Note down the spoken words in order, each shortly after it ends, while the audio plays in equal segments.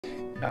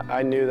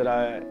I knew that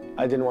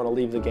I didn't want to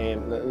leave the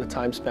game. The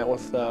time spent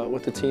with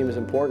the team is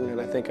important,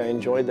 and I think I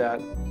enjoyed that.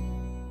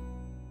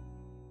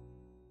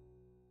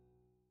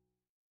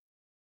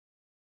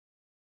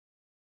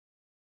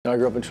 I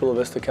grew up in Chula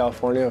Vista,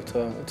 California.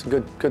 It's a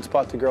good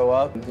spot to grow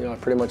up. I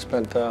pretty much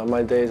spent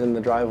my days in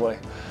the driveway,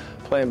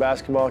 playing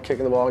basketball,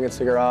 kicking the ball against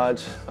the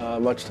garage,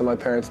 much to my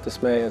parents'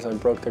 dismay as I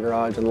broke the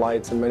garage and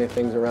lights and many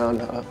things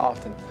around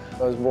often.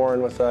 I was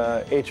born with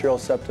an atrial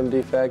septum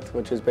defect,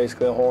 which is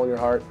basically a hole in your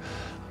heart.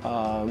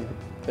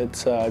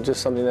 It's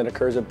just something that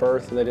occurs at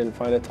birth, and they didn't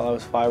find it until I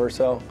was 5 or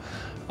so.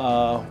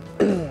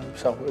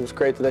 So it was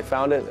great that they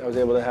found it. I was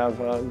able to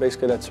have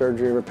basically that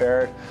surgery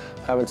repaired.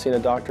 I haven't seen a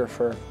doctor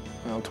for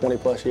 20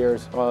 plus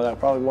years, well,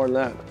 probably more than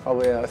that,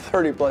 probably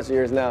 30 plus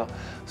years now.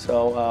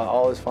 So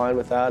all is fine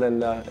with that,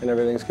 and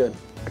everything's good.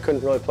 I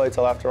couldn't really play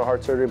till after a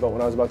heart surgery, but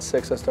when I was about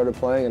 6, I started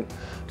playing and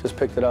just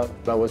picked it up.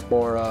 I was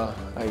more,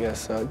 I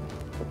guess,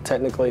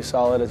 technically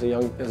solid as a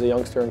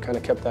youngster, and kind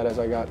of kept that as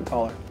I got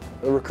taller.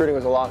 The recruiting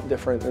was a lot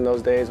different in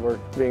those days. We're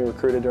being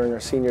recruited during our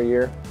senior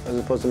year, as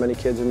opposed to many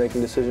kids are making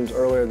decisions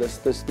earlier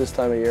this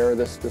time of year,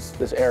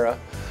 this era.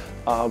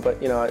 But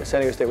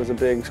San Diego State was a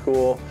big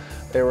school.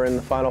 They were in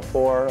the Final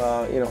Four,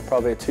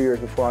 probably 2 years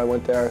before I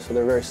went there, so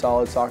they're very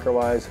solid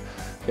soccer-wise.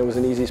 It was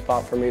an easy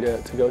spot for me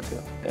to go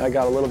to. I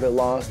got a little bit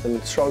lost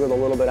and struggled a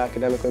little bit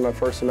academically my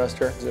first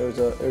semester. There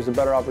was a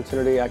better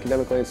opportunity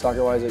academically and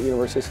soccer-wise at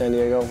University of San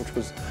Diego, which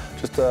was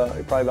just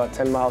probably about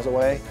 10 miles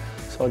away.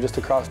 So just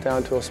across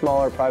town to a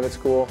smaller private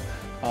school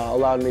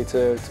allowed me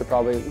to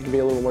probably be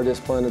a little more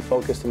disciplined and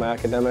focused in my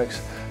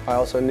academics. I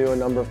also knew a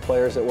number of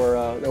players that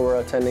were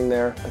attending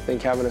there. I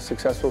think having a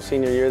successful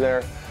senior year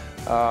there,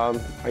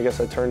 I guess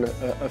I turned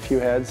a few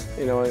heads,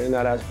 in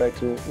that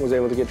aspect, and was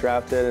able to get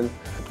drafted. And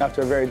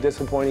after a very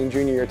disappointing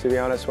junior year, to be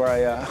honest, where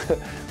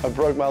I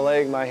broke my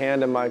leg, my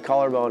hand, and my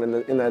collarbone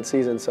in that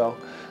season. So,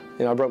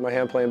 I broke my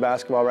hand playing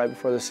basketball right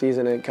before the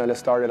season, and it kind of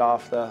started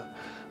off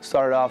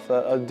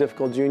a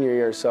difficult junior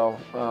year. So,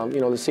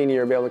 the senior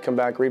year, be able to come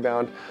back,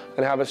 rebound,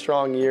 and have a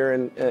strong year,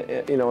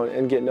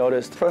 and get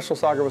noticed. Professional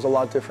soccer was a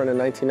lot different in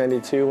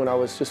 1992 when I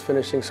was just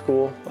finishing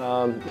school.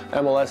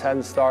 MLS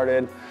hadn't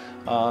started,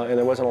 and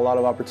there wasn't a lot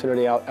of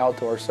opportunity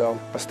outdoors. So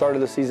I started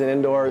the season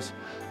indoors,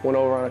 went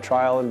over on a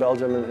trial in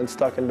Belgium, and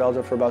stuck in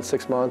Belgium for about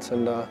 6 months.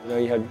 And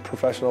you had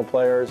professional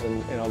players,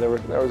 and there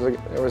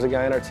was a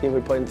guy in our team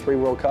who played in 3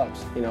 World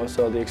Cups.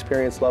 So the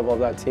experience level of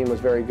that team was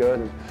very good,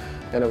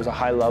 and it was a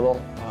high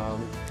level.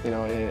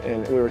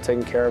 And we were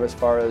taken care of as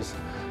far as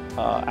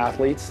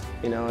athletes,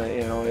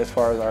 as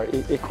far as our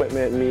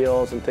equipment,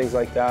 meals, and things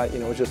like that.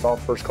 It was just all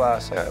first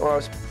class. When I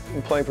was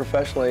playing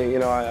professionally,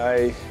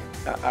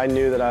 I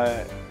knew that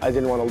I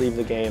didn't want to leave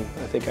the game.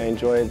 I think I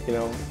enjoyed,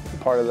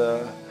 part of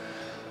the,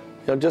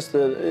 just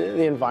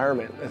the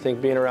environment. I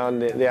think being around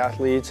the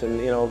athletes and,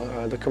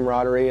 the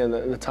camaraderie and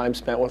the time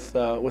spent with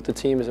the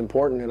team is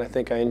important, and I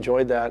think I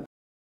enjoyed that.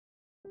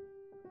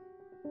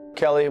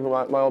 Kelly,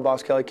 my old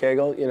boss, Kelly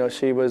Cagle,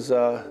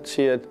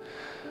 she had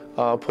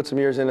put some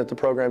years in at the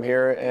program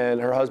here,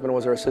 and her husband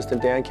was her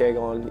assistant, Dan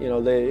Cagle,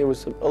 and it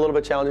was a little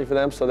bit challenging for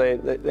them, so they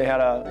had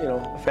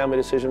a family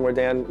decision where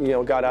Dan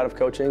got out of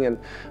coaching, and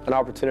an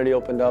opportunity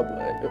opened up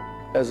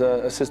as an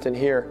assistant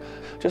here.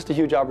 Just a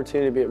huge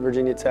opportunity to be at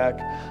Virginia Tech,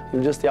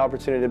 and just the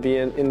opportunity to be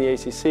in the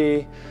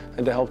ACC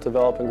and to help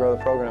develop and grow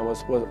the program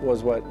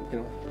was what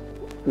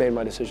made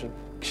my decision.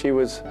 She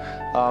was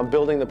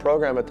building the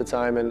program at the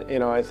time,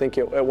 and I think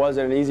it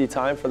wasn't an easy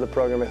time for the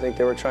program. I think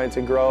they were trying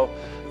to grow,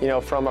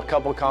 from a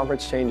couple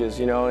conference changes,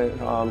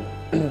 from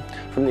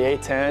the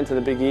A-10 to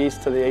the Big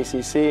East to the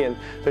ACC, and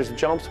there's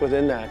jumps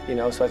within that,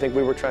 So I think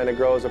we were trying to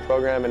grow as a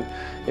program,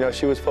 and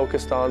she was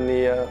focused on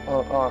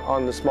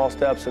the small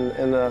steps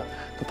and the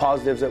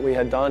positives that we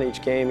had done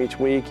each game, each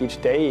week,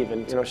 each day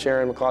even.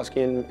 Sharon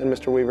McCloskey and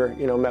Mr. Weaver,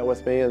 met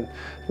with me and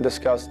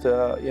discussed,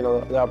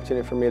 the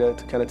opportunity for me to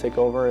kind of take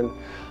over, and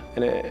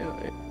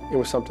it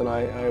was something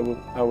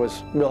I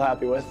was real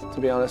happy with,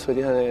 to be honest with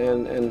you,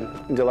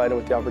 and delighted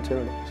with the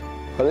opportunity.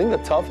 I think the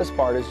toughest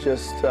part is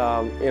just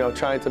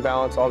trying to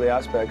balance all the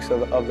aspects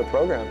of the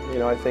program.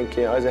 I think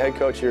as a head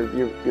coach,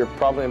 you're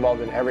probably involved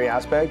in every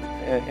aspect,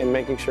 and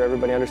making sure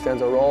everybody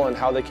understands their role and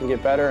how they can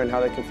get better and how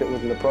they can fit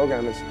within the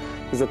program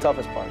is the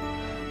toughest part.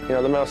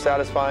 The most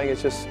satisfying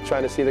is just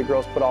trying to see the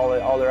girls put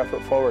all their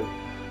effort forward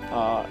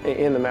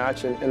in the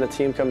match, and the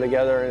team come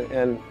together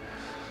and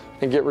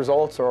get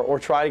results, or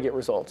try to get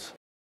results.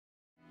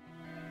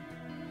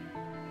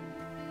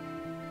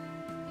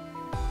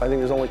 I think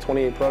there's only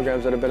 28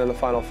 programs that have been in the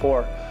Final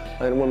Four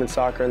in women's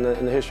soccer in the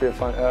history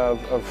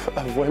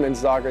of women's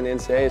soccer in the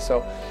NCAA.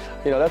 So,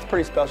 that's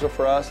pretty special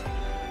for us,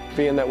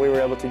 being that we were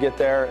able to get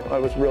there. I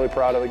was really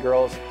proud of the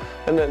girls,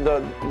 and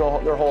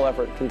their whole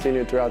effort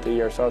continued throughout the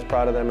year. So I was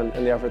proud of them and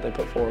the effort they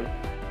put forward.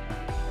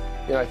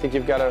 I think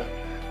you've got to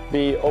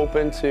be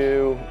open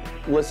to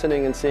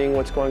listening and seeing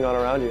what's going on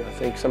around you. I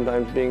think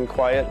sometimes being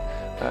quiet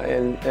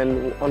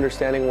and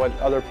understanding what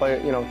other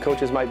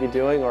coaches might be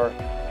doing, or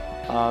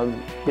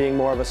being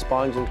more of a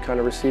sponge and kind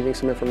of receiving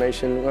some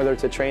information, whether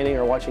it's a training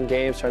or watching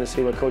games, trying to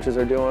see what coaches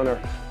are doing or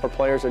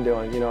players are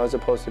doing, as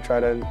opposed to try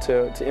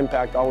to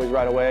impact always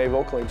right away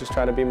vocally. Just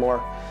try to be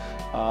more,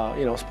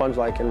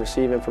 sponge-like and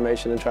receive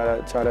information and try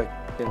to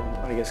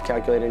I guess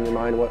calculate in your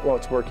mind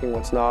what's working,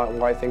 what's not,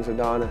 why things are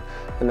done,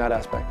 and that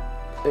aspect.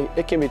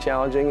 It can be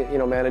challenging,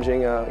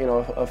 managing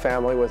a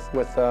family with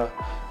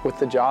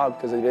the job,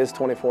 because it is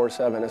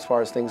 24/7 as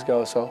far as things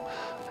go. So,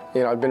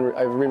 I've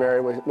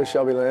remarried with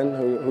Shelby Lynn,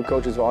 who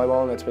coaches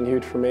volleyball, and that's been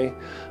huge for me.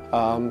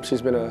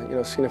 She's been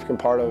a significant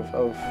part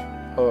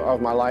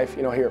of my life,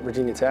 here at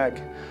Virginia Tech.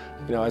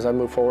 As I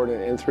move forward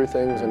and through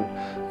things, and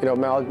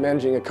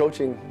managing a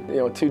coaching,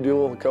 two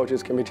dual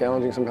coaches can be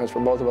challenging sometimes for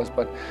both of us.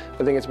 But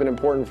I think it's been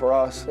important for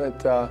us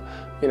that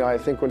I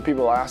think when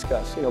people ask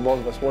us, both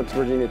of us, what's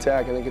Virginia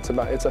Tech? I think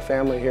it's a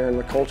family here in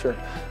the culture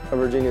of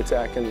Virginia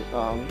Tech, and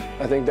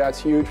I think that's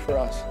huge for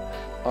us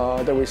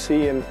that we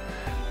see. And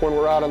when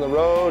we're out on the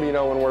road,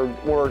 when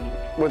we're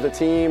with the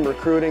team,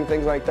 recruiting,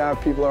 things like that,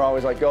 people are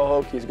always like, go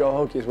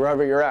Hokies,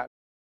 wherever you're at.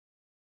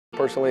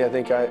 Personally, I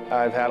think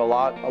I've had a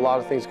lot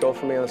of things go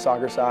for me on the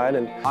soccer side,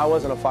 and I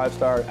wasn't a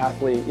five-star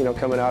athlete,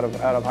 coming out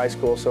of high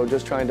school. So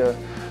just trying to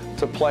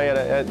play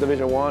at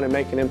Division I and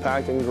make an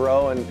impact and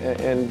grow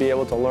and be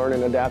able to learn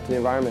and adapt to the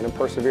environment and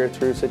persevere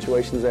through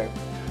situations there,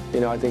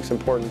 I think is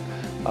important.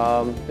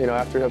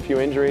 After a few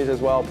injuries as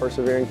well,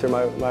 persevering through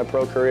my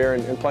pro career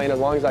and playing as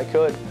long as I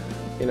could,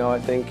 I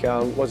think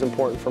was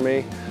important for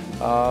me.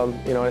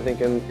 I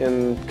think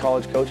in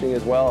college coaching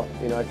as well,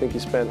 I think I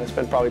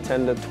spent probably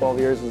 10 to 12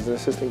 years as an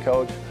assistant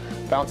coach,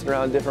 bouncing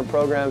around different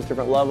programs,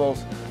 different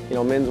levels,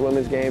 men's,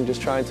 women's game,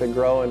 just trying to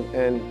grow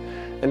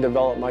and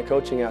develop my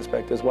coaching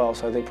aspect as well.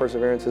 So I think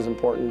perseverance is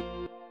important.